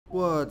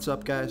What's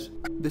up, guys?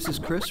 This is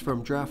Chris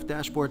from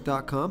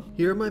DraftDashboard.com.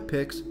 Here are my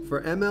picks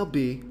for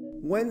MLB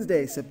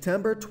Wednesday,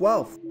 September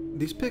 12th.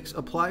 These picks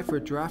apply for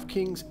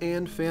DraftKings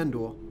and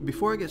FanDuel.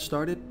 Before I get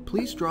started,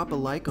 please drop a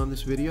like on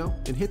this video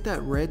and hit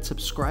that red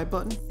subscribe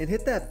button and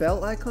hit that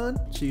bell icon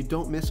so you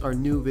don't miss our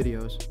new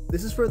videos.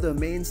 This is for the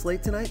main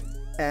slate tonight.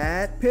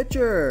 At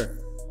pitcher,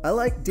 I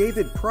like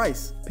David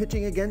Price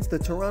pitching against the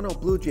Toronto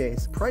Blue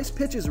Jays. Price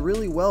pitches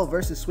really well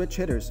versus switch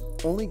hitters,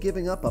 only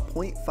giving up a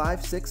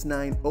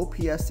 .569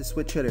 OPS to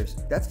switch hitters.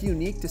 That's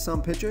unique to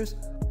some pitchers,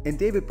 and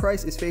David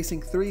Price is facing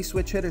 3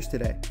 switch hitters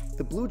today.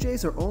 The Blue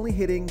Jays are only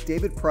hitting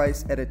David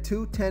Price at a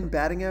 .210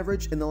 batting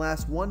average in the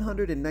last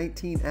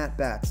 119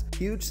 at-bats.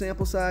 Huge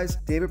sample size,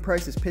 David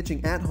Price is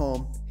pitching at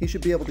home. He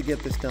should be able to get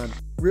this done.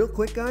 Real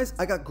quick, guys,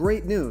 I got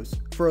great news.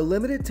 For a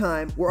limited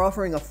time, we're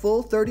offering a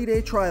full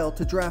 30-day trial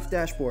to Draft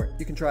Dashboard.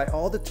 You can try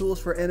all the tools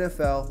for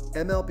NFL,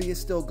 MLB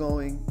is still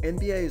going,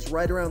 NBA is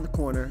right around the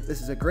corner.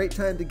 This is a great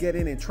time to get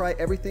in and try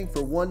everything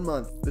for 1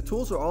 month. The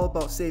tools are all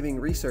about saving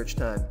research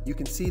time. You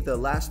can see the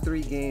last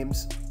 3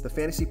 games, the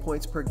fantasy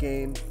points per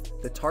game,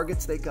 the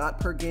targets they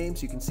got per game,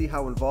 so you can see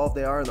how involved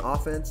they are in the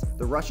offense,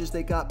 the rushes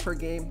they got per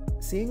game.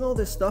 Seeing all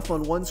this stuff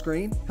on one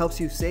screen helps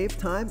you save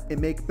time and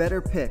make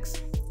better picks.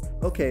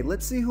 Okay,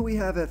 let's see who we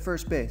have at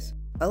first base.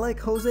 I like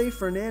Jose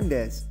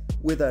Fernandez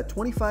with a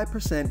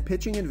 25%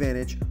 pitching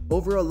advantage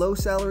over a low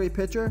salary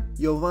pitcher,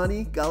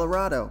 Giovanni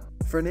Gallardo.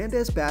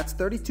 Fernandez bats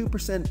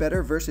 32%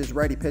 better versus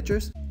righty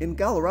pitchers, and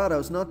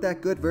Gallardo's not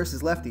that good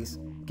versus lefties,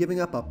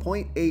 giving up a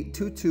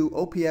 .822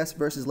 OPS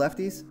versus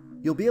lefties.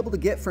 You'll be able to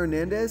get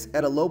Fernandez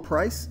at a low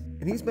price,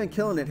 and he's been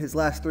killing it his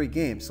last 3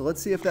 games, so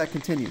let's see if that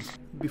continues.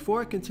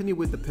 Before I continue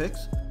with the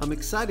picks, I'm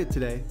excited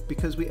today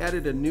because we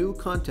added a new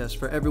contest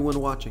for everyone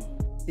watching.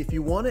 If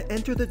you want to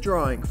enter the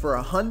drawing for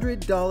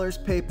 $100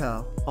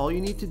 PayPal, all you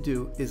need to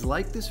do is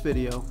like this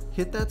video,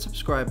 hit that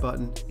subscribe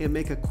button, and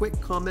make a quick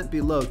comment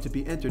below to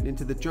be entered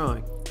into the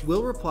drawing.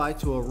 We'll reply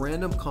to a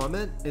random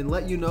comment and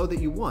let you know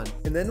that you won,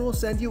 and then we'll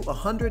send you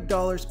 $100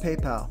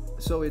 PayPal.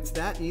 So it's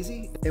that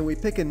easy, and we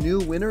pick a new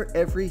winner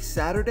every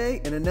Saturday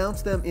and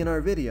announce them in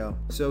our video.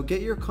 So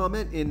get your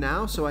comment in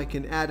now so I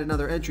can add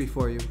another entry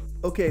for you.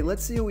 Okay,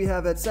 let's see who we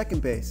have at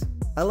second base.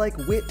 I like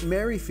Whit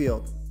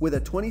Merrifield with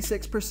a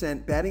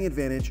 26% batting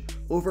advantage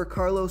over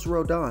Carlos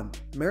Rodon.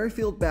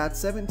 Merrifield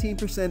bats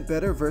 17%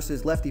 better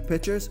versus lefty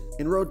pitchers,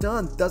 and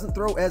Rodon doesn't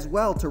throw as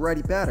well to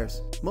righty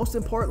batters. Most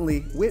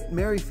importantly, Whit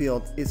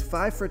Merrifield is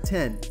 5 for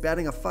 10,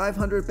 batting a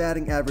 .500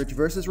 batting average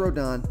versus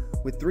Rodon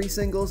with 3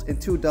 singles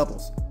and 2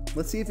 doubles.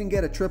 Let's see if we can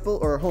get a triple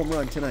or a home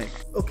run tonight.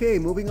 Okay,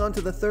 moving on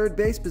to the third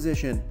base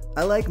position.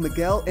 I like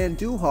Miguel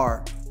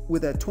Andujar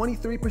with a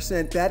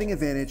 23% batting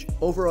advantage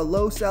over a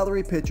low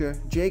salary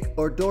pitcher, Jake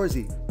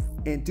Odorizzi.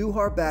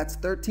 Andujar bats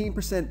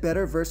 13%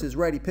 better versus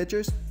righty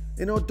pitchers,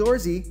 and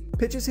Odorizzi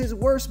pitches his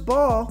worst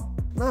ball,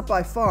 not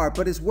by far,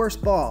 but his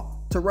worst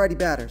ball, to righty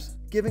batters,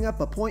 giving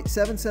up a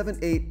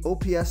 .778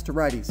 OPS to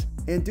righties.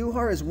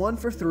 Andujar is 1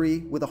 for 3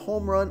 with a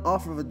home run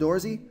off of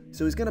Odorizzi,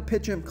 so he's going to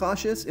pitch him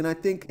cautious, and I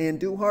think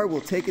Andujar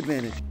will take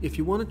advantage. If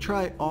you want to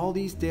try all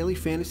these daily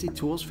fantasy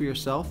tools for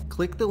yourself,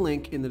 click the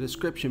link in the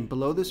description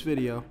below this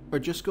video, or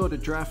just go to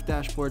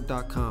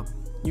DraftDashboard.com.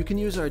 You can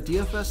use our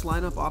DFS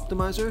lineup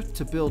optimizer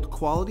to build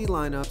quality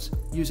lineups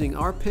using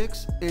our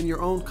picks and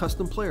your own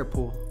custom player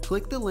pool.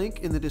 Click the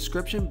link in the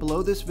description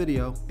below this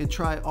video and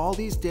try all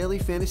these daily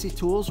fantasy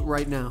tools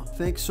right now.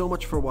 Thanks so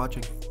much for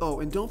watching. Oh,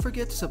 and don't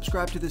forget to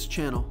subscribe to this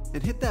channel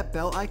and hit that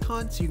bell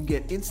icon so you can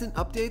get instant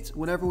updates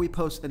whenever we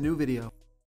post a new video.